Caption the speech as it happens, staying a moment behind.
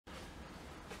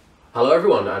Hello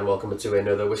everyone and welcome to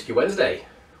another Whisky Wednesday.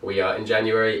 We are in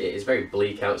January, it is very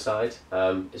bleak outside,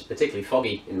 it's particularly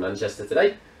foggy in Manchester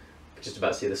today. Just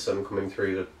about to see the sun coming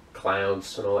through the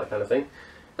clouds and all that kind of thing.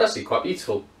 It's actually quite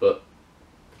beautiful, but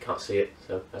you can't see it,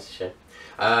 so that's a shame.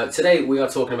 Today we are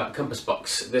talking about Compass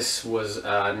Box. This was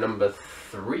number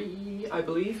 3, I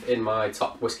believe, in my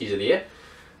top whiskies of the year.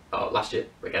 Oh, last year,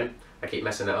 again, I keep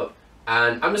messing that up.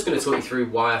 And I'm just going to talk you through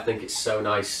why I think it's so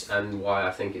nice and why I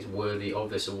think it's worthy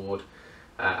of this award.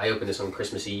 I opened this on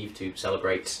Christmas Eve to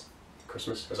celebrate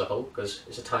Christmas as a whole, because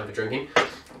it's a time for drinking.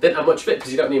 Didn't have much of it,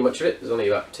 because you don't need much of it. There's only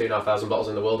about 2,500 bottles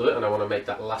in the world of it, and I want to make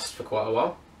that last for quite a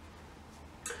while.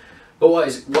 But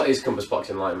what is Compass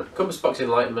Box Enlightenment? Compass Box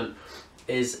Enlightenment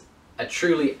is a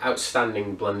truly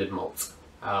outstanding blended malt.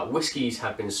 Whiskies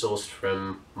have been sourced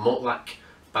from Mortlach,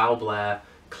 Balblair,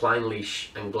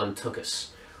 Clynelish and Glentauchers,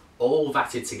 all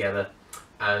vatted together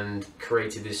and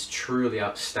created this truly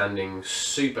outstanding,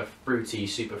 super fruity,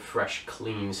 super fresh,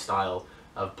 clean style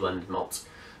of blended malt.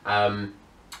 I'm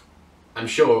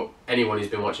sure anyone who's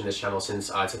been watching this channel since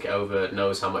I took it over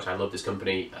knows how much I love this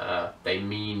company. They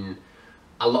mean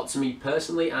a lot to me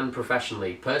personally and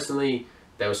professionally. Personally,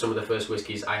 they were some of the first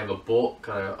whiskies I ever bought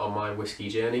kind of on my whiskey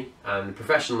journey, and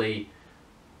professionally,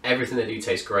 everything they do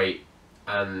tastes great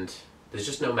and there's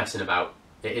just no messing about.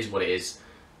 It is what it is.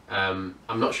 I'm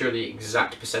not sure the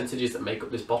exact percentages that make up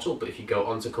this bottle, but if you go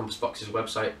onto Compass Box's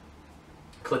website,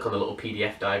 click on the little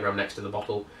PDF diagram next to the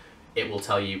bottle, it will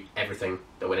tell you everything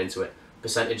that went into it.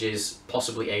 Percentages,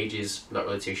 possibly ages, not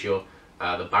really too sure,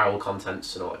 the barrel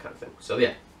contents and all that kind of thing. So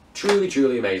yeah, truly,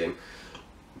 truly amazing.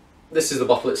 This is the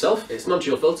bottle itself. It's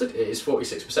non-chill filtered, it is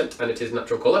 46% and it is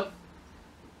natural colour.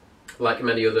 Like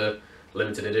many other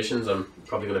limited editions, I'm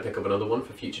probably going to pick up another one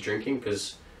for future drinking,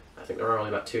 because I think there are only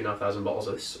about 2,500 bottles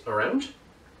of this around.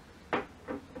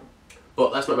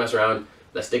 But let's not mess around,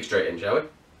 let's dig straight in, shall we?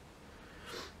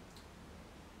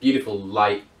 Beautiful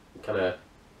light kind of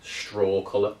straw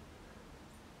colour,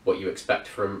 what you expect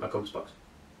from a Compass Box.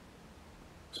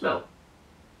 Smell.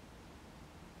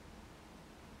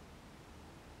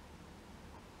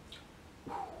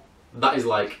 That is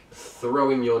like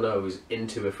throwing your nose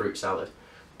into a fruit salad.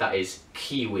 That is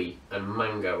kiwi and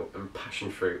mango and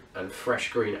passion fruit and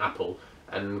fresh green apple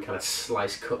and kind of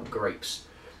sliced cut grapes.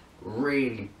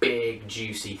 Really big,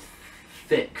 juicy,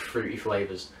 thick, fruity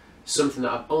flavours. Something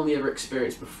that I've only ever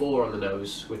experienced before on the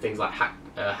nose with things like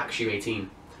Hakushu 18,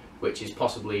 which is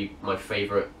possibly my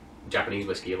favourite Japanese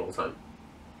whiskey of all time.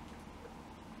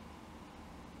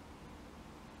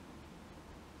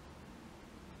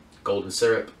 Golden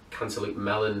syrup, cantaloupe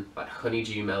melon, like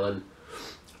honeydew melon.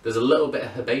 There's a little bit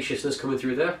of herbaceousness coming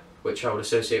through there, which I would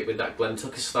associate with that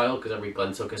Glentauchers style, because every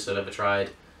Glentauchers I've ever tried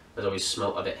has always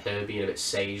smelt a bit herby and a bit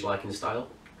sage-like in style.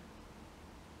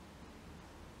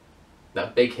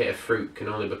 That big hit of fruit can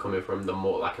only be coming from the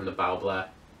Mortlach and the Balblair,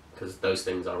 because those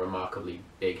things are remarkably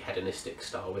big hedonistic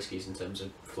style whiskies in terms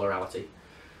of florality.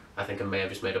 I think I may have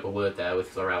just made up a word there with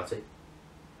florality.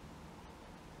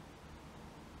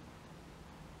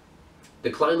 The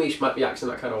Clynelish might be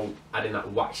adding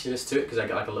that waxiness to it, because I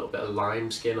get like a little bit of lime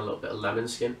skin, a little bit of lemon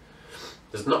skin.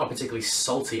 There's not a particularly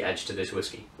salty edge to this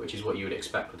whiskey, which is what you would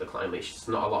expect with the Clynelish. It's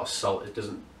not a lot of salt, it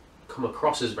doesn't come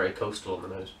across as very coastal on the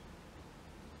nose.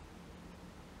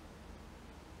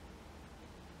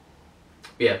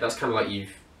 But yeah, that's kind of like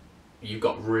you've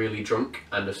got really drunk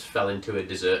and just fell into a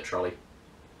dessert trolley.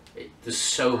 There's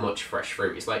so much fresh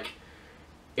fruit. It's like,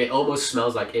 it almost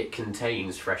smells like it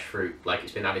contains fresh fruit, like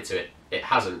it's been added to it. It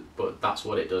hasn't, but that's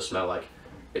what it does smell like.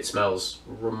 It smells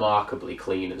remarkably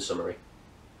clean and summery.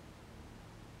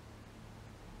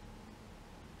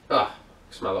 Ah,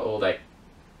 smell it all day.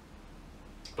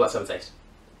 But let's have a taste.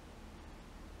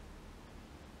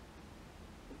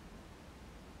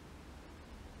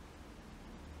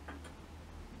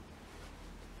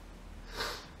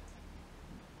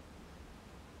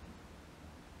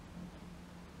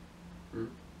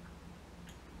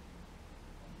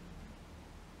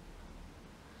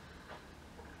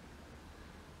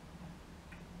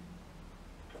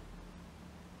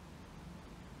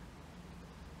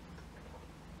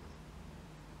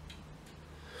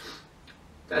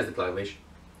 There's the Clynelish.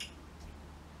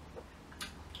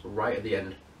 Right at the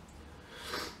end.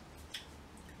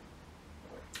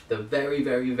 The very,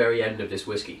 very, very end of this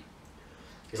whiskey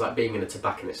is like being in a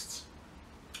tobacconist's.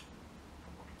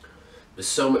 There's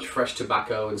so much fresh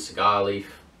tobacco and cigar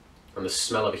leaf and the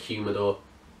smell of a humidor.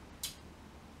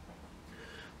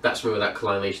 That's where that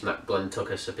Clynelish and that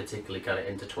Glentauchers are particularly kind of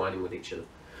intertwining with each other.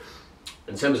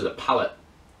 In terms of the palate,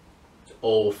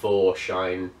 all four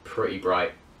shine pretty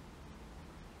bright.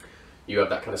 You have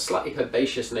that kind of slightly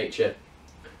herbaceous nature,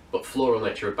 but floral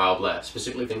nature of Balblair,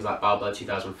 specifically things like Balblair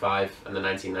 2005 and the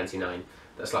 1999,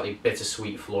 that slightly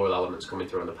bittersweet floral elements coming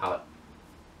through on the palate.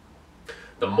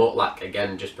 The Mortlach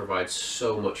again just provides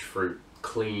so much fruit,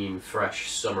 clean,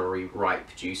 fresh, summery,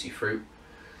 ripe, juicy fruit.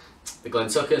 The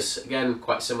Glentauchers, again,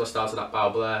 quite similar style to that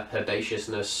Balblair,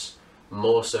 herbaceousness,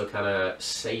 more so kind of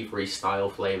savoury style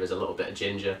flavours, a little bit of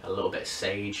ginger, a little bit of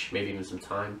sage, maybe even some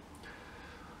thyme.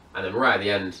 And then right at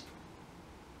the end,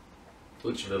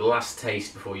 literally the last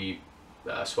taste before you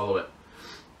swallow it,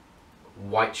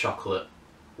 white chocolate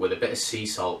with a bit of sea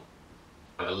salt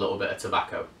and a little bit of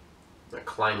tobacco. That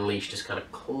Clynelish just kind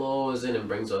of claws in and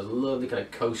brings those lovely kind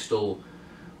of coastal,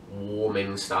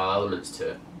 warming style elements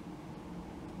to it.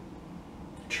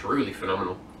 Truly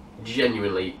phenomenal.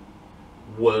 Genuinely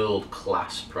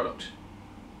world-class product.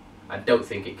 I don't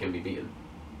think it can be beaten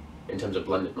in terms of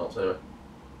blended malts anyway.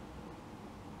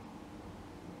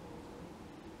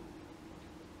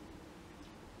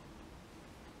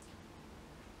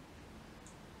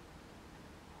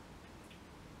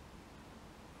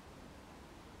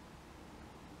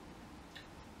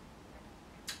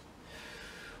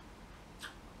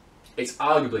 It's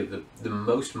arguably the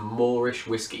most Moorish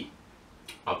whiskey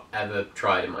I've ever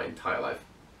tried in my entire life.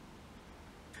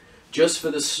 Just for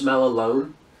the smell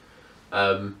alone,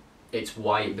 it's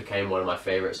why it became one of my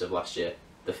favourites of last year.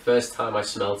 The first time I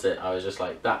smelt it, I was just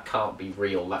like, that can't be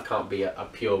real, that can't be a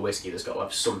pure whiskey, that's got to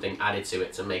have something added to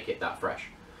it to make it that fresh.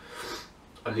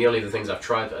 And the only other things I've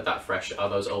tried that are that fresh are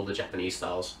those older Japanese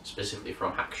styles, specifically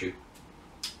from Hakushu.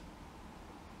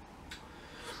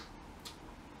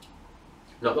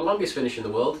 Not the longest finish in the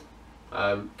world,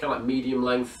 kind of like medium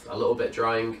length, a little bit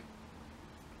drying,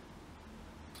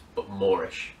 but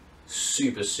Moorish,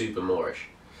 super Moorish.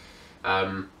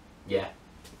 Yeah,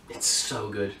 it's so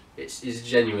good. It's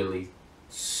genuinely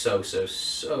so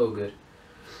good.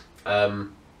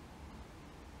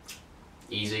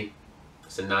 Easy.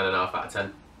 It's a 9.5 out of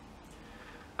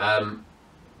 10.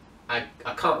 I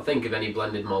can't think of any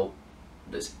blended malt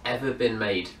that's ever been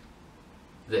made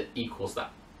that equals that.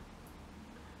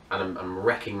 And I'm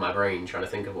wrecking my brain trying to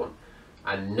think of one,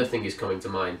 and nothing is coming to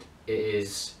mind. It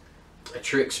is a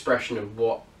true expression of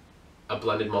what a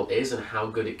blended malt is and how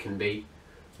good it can be,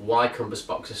 why Compass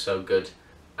Box is so good,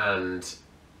 and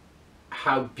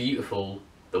how beautiful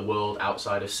the world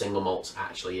outside of single malts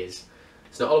actually is.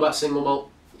 It's not all about single malt.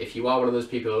 If you are one of those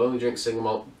people who only drink single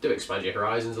malt, do expand your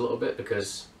horizons a little bit,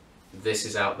 because this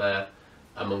is out there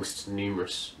amongst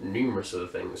numerous other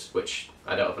things, which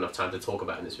I don't have enough time to talk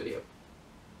about in this video.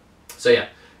 So yeah,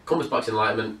 Compass Box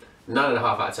Enlightenment, 9.5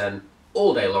 out of 10,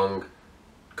 all day long.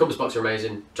 Compass Box are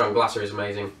amazing, John Glasser is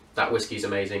amazing, that whiskey is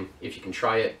amazing. If you can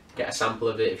try it, get a sample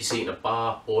of it. If you see it in a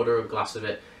bar, order a glass of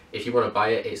it. If you want to buy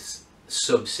it, it's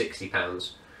sub £60,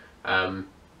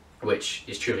 which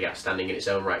is truly outstanding in its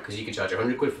own right, because you can charge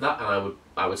 100 quid for that and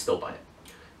I would still buy it,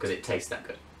 because it tastes that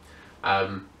good.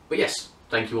 But yes,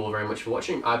 thank you all very much for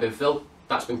watching. I've been Phil,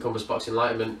 that's been Compass Box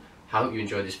Enlightenment. I hope you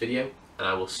enjoyed this video, and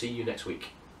I will see you next week.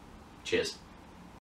 Cheers.